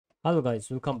Hello guys,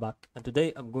 welcome back, and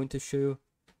today I'm going to show you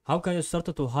how can you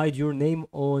start to hide your name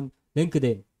on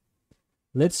LinkedIn.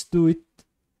 Let's do it,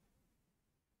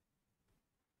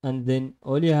 and then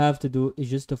all you have to do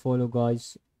is just to follow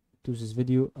guys to this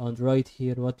video, and right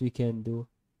here what we can do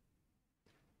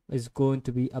is going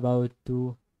to be about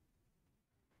to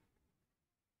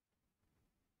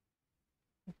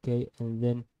okay, and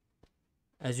then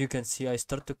as you can see I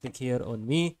start to click here on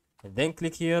me and then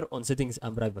click here on settings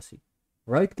and privacy.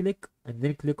 Right click and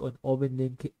then click on open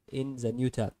link in the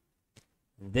new tab.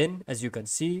 And then as you can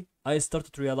see, I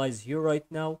started to realize here right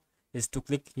now is to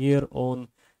click here on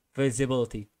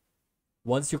visibility.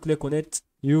 Once you click on it,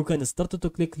 you can start to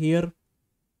click here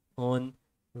on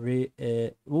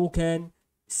who can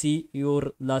see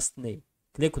your last name.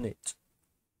 Click on it.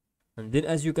 And then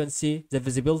as you can see, the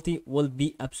visibility will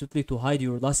be absolutely to hide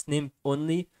your last name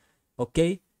only.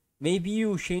 Okay. Maybe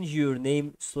you change your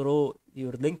name through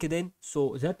your LinkedIn,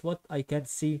 so that's what I can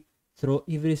see through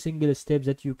every single step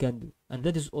that you can do. And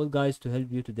that is all guys to help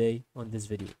you today on this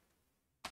video.